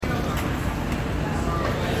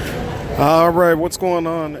All right, what's going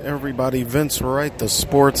on, everybody? Vince Wright, the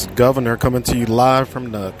sports governor, coming to you live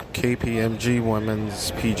from the KPMG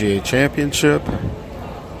Women's PGA Championship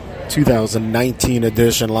 2019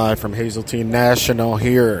 edition, live from Hazeltine National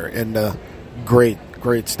here in the great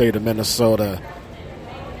state of Minnesota.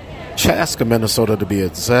 Chaska, Minnesota, to be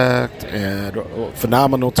exact, and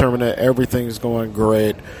phenomenal tournament. Everything's going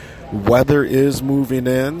great. Weather is moving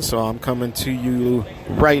in, so I'm coming to you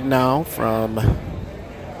right now from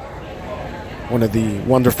one of the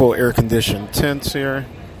wonderful air-conditioned tents here,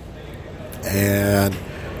 and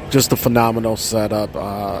just a phenomenal setup.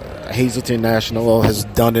 Hazeltine National has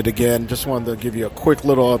done it again. Just wanted to give you a quick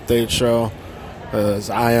little update show, as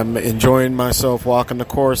I am enjoying myself walking the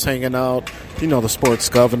course, hanging out. You know, the sports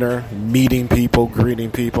governor, meeting people, greeting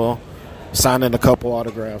people, signing a couple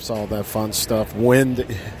autographs, all that fun stuff. Wind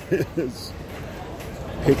is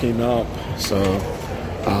picking up, so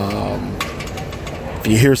if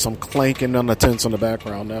you hear some clanking on the tents in the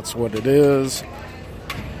background, that's what it is.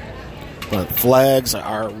 But flags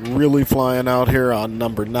are really flying out here on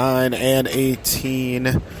number 9 and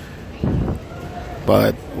 18.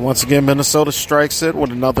 But once again, Minnesota strikes it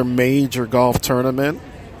with another major golf tournament.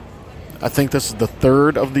 I think this is the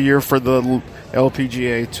third of the year for the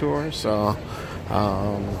LPGA Tour, so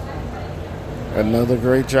another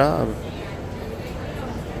great job.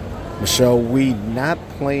 Michelle Wie not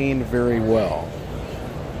playing very well.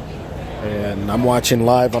 And I'm watching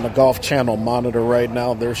live on the Golf Channel monitor right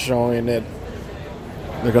now. They're showing it.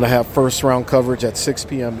 They're going to have first round coverage at 6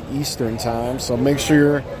 p.m. Eastern time. So make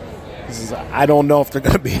sure. I don't know if they're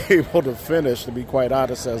going to be able to finish, to be quite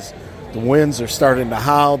honest, as the winds are starting to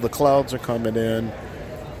howl. The clouds are coming in.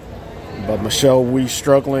 But Michelle Wie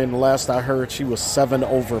struggling. Last I heard, she was 7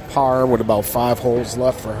 over par with about 5 holes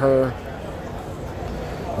left for her.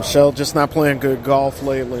 Michelle just not playing good golf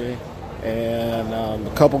lately. And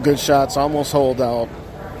a couple good shots, almost holed out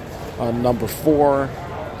on number 4,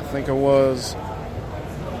 I think it was.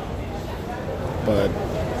 But,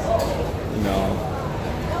 you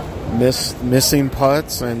know, missing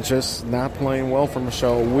putts and just not playing well for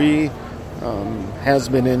Michelle Wie. Has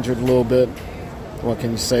been injured a little bit. What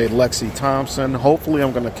can you say? Lexi Thompson. Hopefully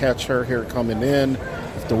I'm going to catch her here coming in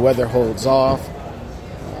if the weather holds off.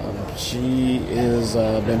 She is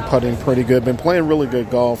been putting pretty good, been playing really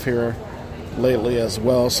good golf here lately as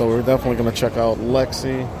well, so we're definitely going to check out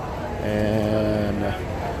Lexi. And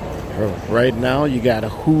right now you got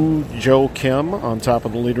Hu Jo Kim on top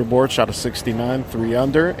of the leaderboard, shot a 69, 3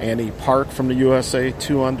 under. Annie Park from the USA,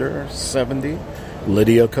 2 under, 70.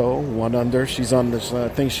 Lydia Ko, 1 under. She's on this, I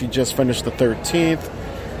think she just finished the 13th.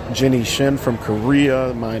 Jenny Shin from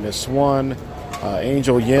Korea, -1.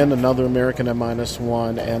 Angel Yin, another American, at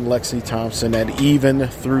 -1. And Lexi Thompson at even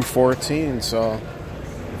through 14. So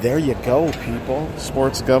there you go, people.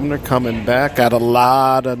 Sports governor coming back. Got a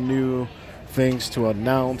lot of new things to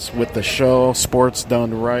announce with the show. Sports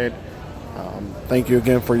Done Right. Thank you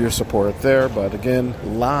again for your support there. But again,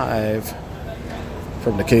 live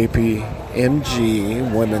from the KPMG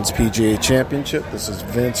Women's PGA Championship, this is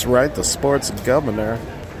Vince Wright, the sports governor.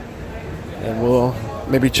 And we'll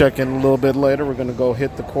maybe check in a little bit later. We're going to go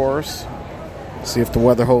hit the course, see if the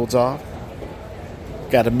weather holds off.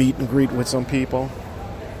 Got to meet and greet with some people.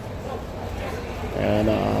 And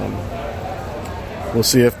we'll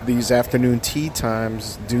see if these afternoon tee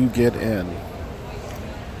times do get in.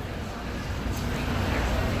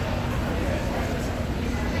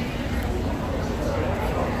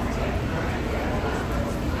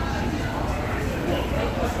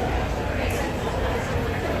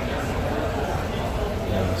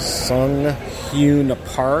 Sung Hyun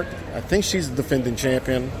Park. I think she's the defending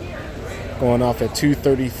champion. Going off at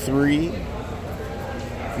 233.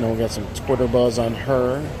 You know, we got some Twitter buzz on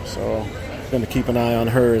her, so going to keep an eye on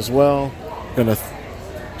her as well. Going to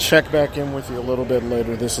check back in with you a little bit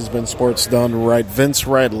later. This has been Sports Done Right. Vince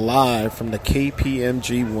Wright live from the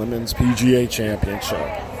KPMG Women's PGA Championship.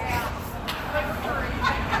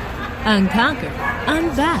 Unconquered,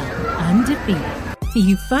 unbowed, undefeated.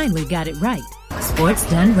 You finally got it right. Sports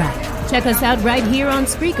Done Right. Check us out right here on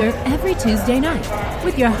Spreaker every Tuesday night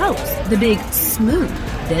with your host, the big, smooth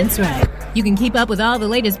Vince Wright. You can keep up with all the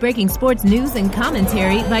latest breaking sports news and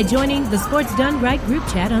commentary by joining the Sports Done Right group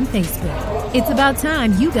chat on Facebook. It's about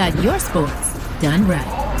time you got your sports done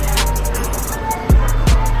right.